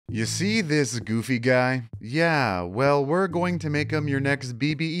You see this goofy guy? Yeah, well, we're going to make him your next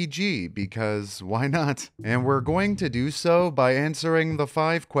BBEG because why not? And we're going to do so by answering the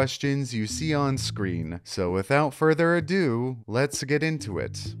 5 questions you see on screen. So without further ado, let's get into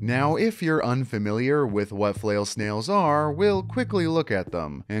it. Now, if you're unfamiliar with what flail snails are, we'll quickly look at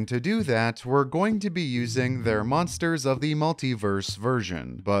them. And to do that, we're going to be using their Monsters of the Multiverse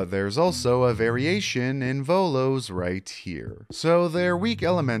version. But there's also a variation in Volos right here. So they're weak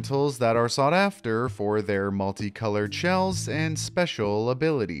elementals that are sought after for their multicolored shells and special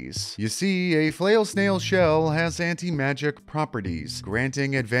abilities. You see, a flail snail shell has anti-magic properties,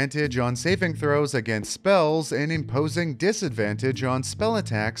 granting advantage on saving throws against spells and imposing disadvantage on spell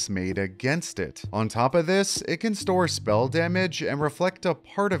attacks made against it. On top of this, it can store spell damage and reflect a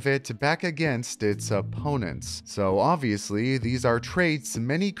part of it back against its opponents. So obviously, these are traits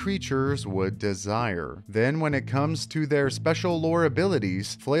many creatures would desire. Then when it comes to their special lore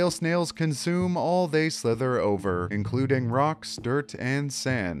abilities, flail snails consume all they slither over, including rocks, dirt, and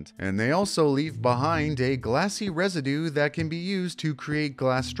sand. And they also leave behind a glassy residue that can be used to create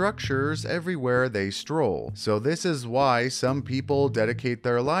glass structures everywhere they stroll. So this is why some people dedicate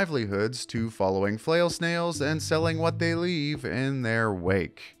their livelihoods to following flail snails and selling what they leave in their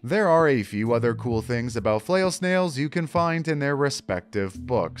wake. There are a few other cool things about flail snails you can find in their respective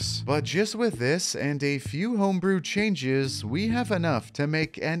books. But just with this and a few homebrew changes, we have enough to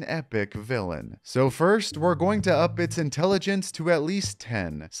make an epic villain. So first, we're going to up its intelligence to at least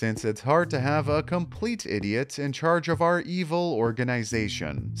 10, since it's hard to have a complete idiot in charge of our evil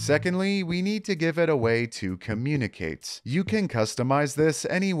organization. Secondly, we need to give it a way to communicate. You can customize this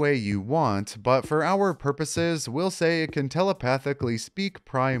any way you want, but for our purposes, we'll say it can telepathically speak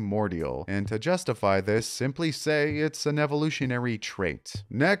primordial, and to justify this, simply say it's an evolutionary trait.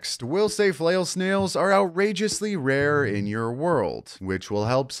 Next, we'll say flail snails are outrageously rare in your world, which will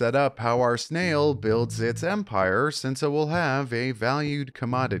help set up how our snail builds its empire, since it will have a valued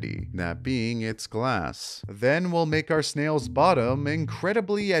commodity, that being its glass. Then we'll make our snail's bottom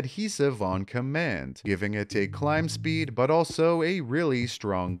incredibly adhesive on command, giving it a climb speed but also a really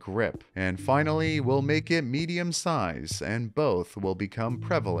strong grip. And finally, we'll make it medium size, and both will become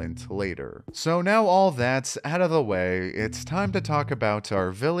prevalent later. So now all that's out of the way, it's time to talk about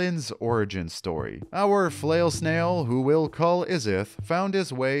our villain's origin story. Our flail snail, who we'll call Izith, found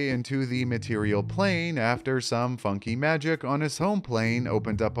his way into the material plane after some funky magic on his home plane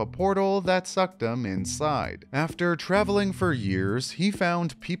opened up a portal that sucked him inside. After traveling for years, he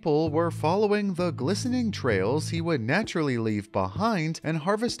found people were following the glistening trails he would naturally leave behind and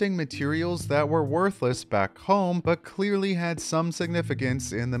harvesting materials that were worthless back home but clearly had some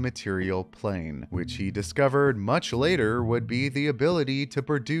significance in the material plane, which he discovered much later would be the ability to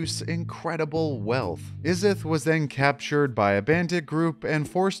produce incredible wealth. Izith was then captured by a bandit group and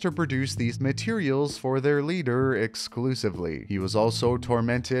forced to produce these materials for their leader exclusively. He was also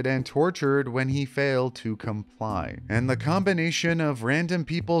tormented and tortured when he failed to comply. And the combination of random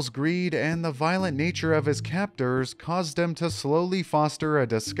people's greed and the violent nature of his captors caused him to slowly foster a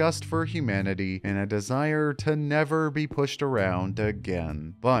disgust for humanity and a desire to never be pushed around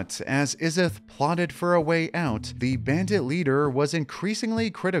again. But as Izith plotted for a way out, the bandit leader was increasingly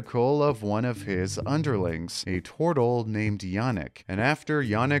critical of one of his underlings, a turtle named Yannick. And after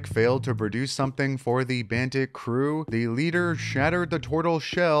Yannick failed to produce something for the bandit crew, the leader shattered the turtle's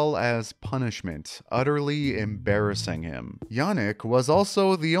shell as punishment, utterly embarrassing him. Yannick was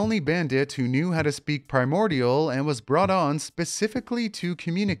also the only bandit who knew how to speak primordial and was brought on specifically to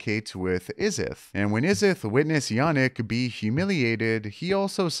communicate with Izith. And when Izith witnessed Yannick be humiliated, he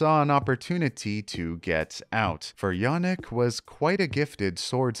also saw an opportunity to get out, for Yannick was quite a gifted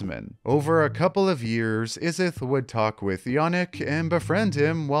swordsman. Over a couple of years, Izith would talk with Yannick and befriend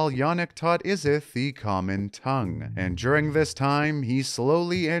him while Yannick taught Izith the common tongue. And during this time, he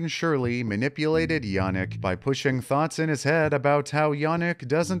slowly and surely manipulated Yannick by pushing thoughts in his head about how Yannick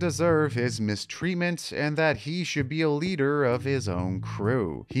doesn't deserve his mistreatment and that he should be a leader of his own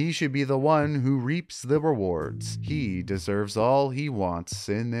crew. He should be the one who reaps the rewards. He deserves all he wants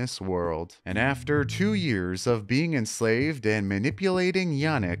in this world. And after 2 years of being enslaved and manipulating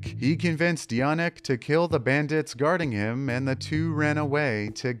Yannick, he convinced Yannick to kill the bandits guarding him, and the two ran away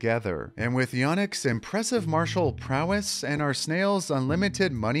together. And with Yannick's impressive martial prowess and our snail's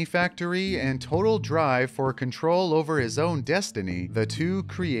unlimited money factory and total drive for control over his own destiny, the two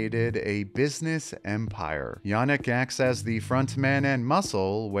created a business empire. Yannick acts as the frontman and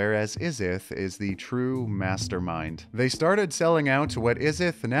muscle, whereas Izith is the true mastermind. They started selling out what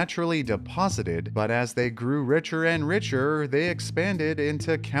Izith naturally deposited, but as they grew richer and richer, they expanded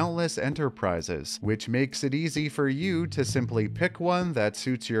into countless enterprises, which makes it easy for you to simply pick one that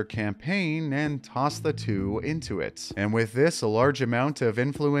suits your campaign and toss the two into it. And with this large amount of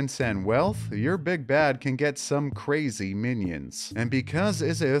influence and wealth, your big bad can get some crazy minions. And because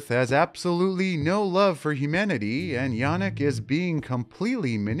Izith has absolutely no love for humanity and Yannick is being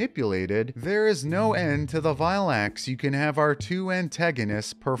completely manipulated, there is no end to the vile acts you can have our two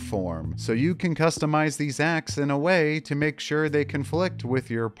antagonists perform. So you can customize these acts in a way to make sure they conflict with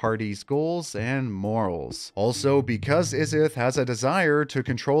your party's goals and morals. Also, because Izith has a desire to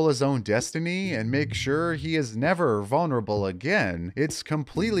control his own destiny and make sure he is never vulnerable again, it's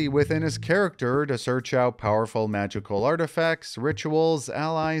completely within his character to search out powerful magical artifacts, rituals,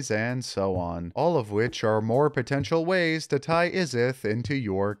 allies, and so on, all of which are more potential ways to tie Izith into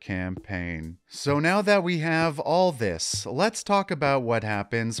your campaign. So now that we have all this, let's talk about what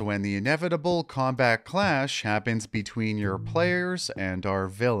happens when the inevitable combat clash happens between your players and our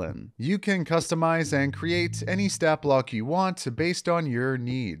villain. You can customize and create any stat block you want based on your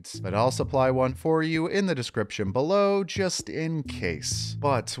needs, but I'll supply one for you in the description below just in case.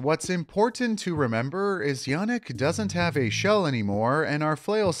 But what's important to remember is Yannick doesn't have a shell anymore and our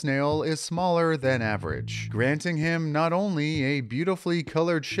Flail Snail is smaller than average, granting him not only a beautifully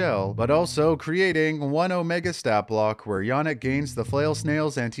colored shell, but also creating one Omega stat block where Yannick gains the Flail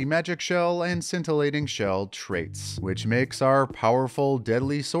Snail's anti-magic shell and scintillating shell traits, which makes our powerful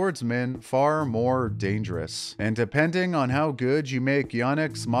deadly swordsman far more dangerous. And depending on how good you make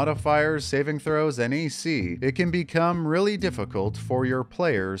Yannick's modifiers, saving throws, and AC, it can become really difficult for your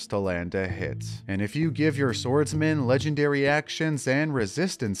players to land a hit. And if you give your swordsman legendary actions and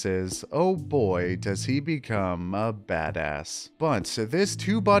resistances, oh boy does he become a badass. But this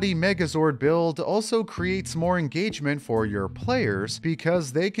two-body Megazord build also creates more engagement for your players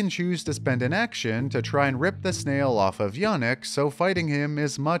because they can choose to spend an action to try and rip the snail off of Yannick, so fighting him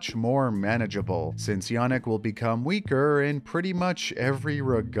is much more manageable, since Yannick will become weaker in pretty much every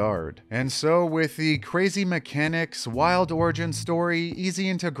regard. And so with the crazy mechanics, wild origin story, easy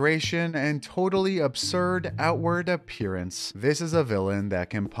integration, and totally absurd outward appearance, this is a villain that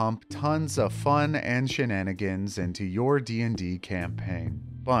can pump tons of fun and shenanigans into your D&D campaign.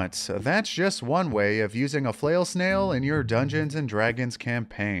 But that's just one way of using a Flail Snail in your Dungeons & Dragons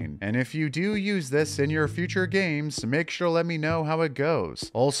campaign. And if you do use this in your future games, make sure to let me know how it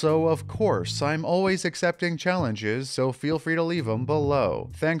goes. Also, of course, I'm always accepting challenges, so feel free to leave them below.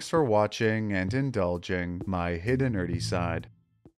 Thanks for watching and indulging my hidden nerdy side.